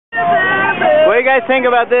do you guys think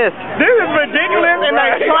about this? This is ridiculous and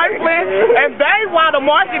they trifling, and that's why the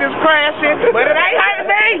market is crashing, but it ain't hurting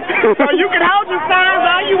me. So you can hold your signs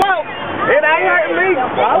all you want. It ain't hurting me.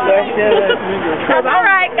 That's all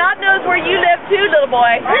right. God knows where you live too, little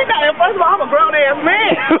boy. First of all, I'm a grown-ass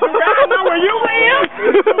man. I know where you live.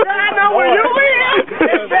 I know where you live.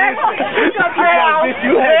 Exactly.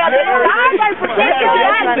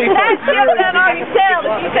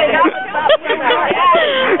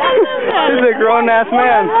 He's a grown-ass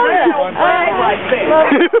man.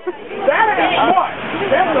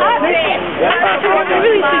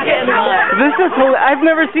 This is, I've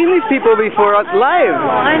never seen these people before live.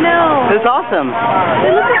 I know. It's awesome.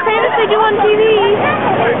 They look the same as they do on TV.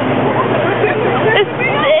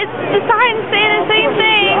 It's the sign saying the same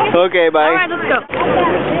thing. Okay, bye. All right, let's go.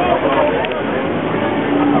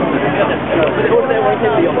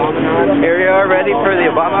 Here we are, ready for the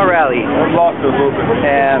Obama rally. I've lost a little bit.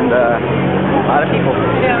 And a lot of people.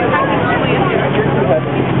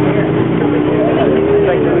 It's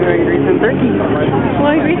like we're in Greece and Turkey.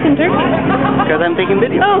 Why Greece and Turkey? Because I'm taking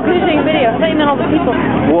video. Oh, because you're taking video. I thought you meant all the people.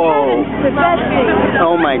 Whoa.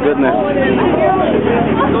 Oh my goodness.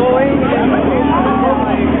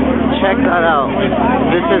 Check that out.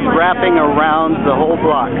 This is wrapping around the whole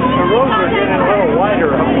block. The roads are getting a little wider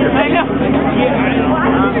up here. I know.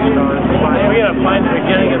 We gotta find the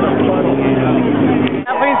beginning of the flood.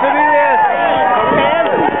 Happy to do this.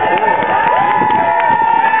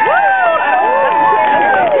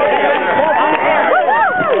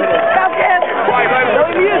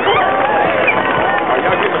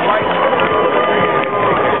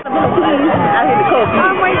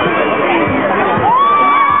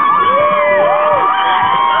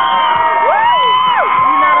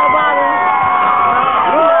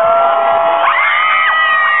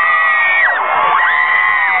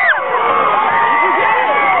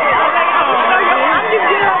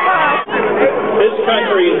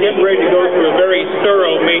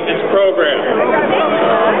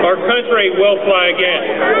 Will fly again.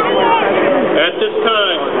 At this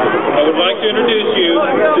time, I would like to introduce you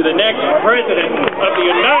to the next President of the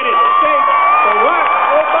United States, Barack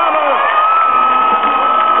Obama.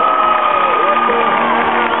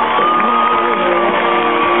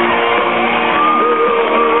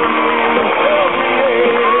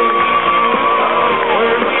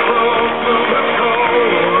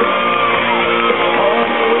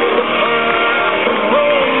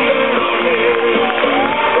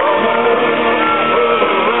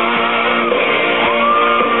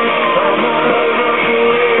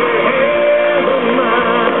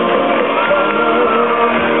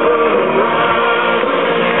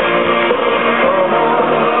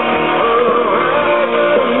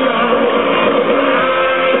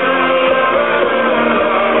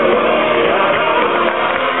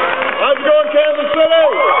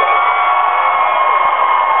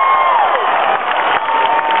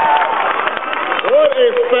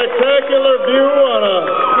 Spectacular view on a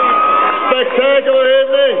spectacular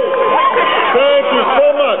evening. Thank you so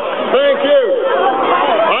much. Thank you.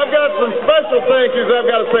 I've got some special thank yous I've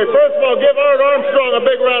got to say. First of all, give Art Armstrong a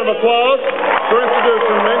big round of applause for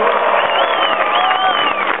introducing me.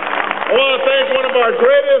 I want to thank one of our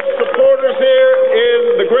greatest supporters here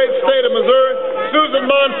in the great state of Missouri, Susan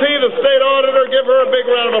Monteith, the state auditor. Give her a big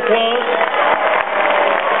round of applause.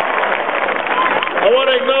 I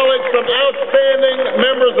want to acknowledge some outstanding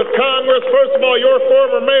members of Congress. First of all, your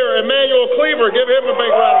former mayor, Emanuel Cleaver. Give him a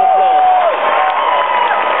big round of applause.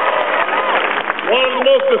 One of the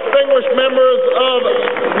most distinguished members of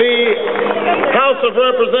the House of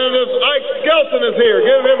Representatives, Ike Skelton, is here.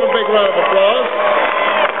 Give him a big round of applause.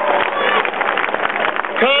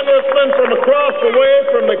 Congressman from across the way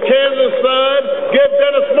from the Kansas side, give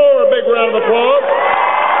Dennis Moore a big round of applause.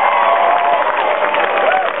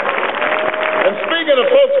 And speaking of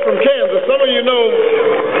folks from Kansas, some of you know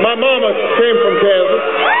my mama came from Kansas.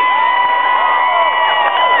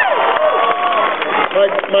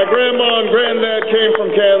 My grandma and granddad came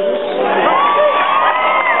from Kansas,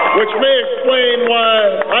 which may explain why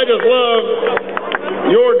I just love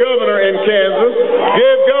your governor in Kansas.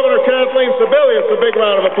 Give Governor Kathleen Sebelius a big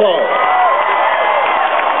round of applause.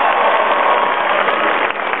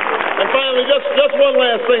 And finally, just one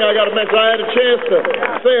last thing I got to mention. I had a chance to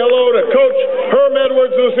say hello to Coach Herm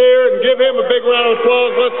Edwards, who's here, and give him a big round of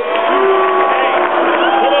applause.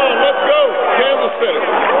 Come on, let's go, Kansas City.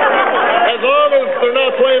 As long as they're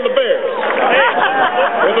not playing the Bears.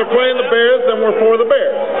 If they're playing the Bears, then we're for the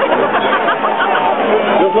Bears.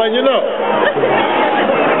 Just letting you know.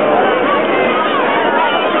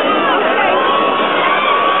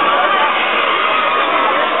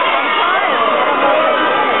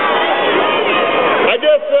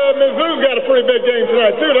 Purdue's got a pretty big game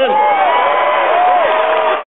tonight, too, doesn't it?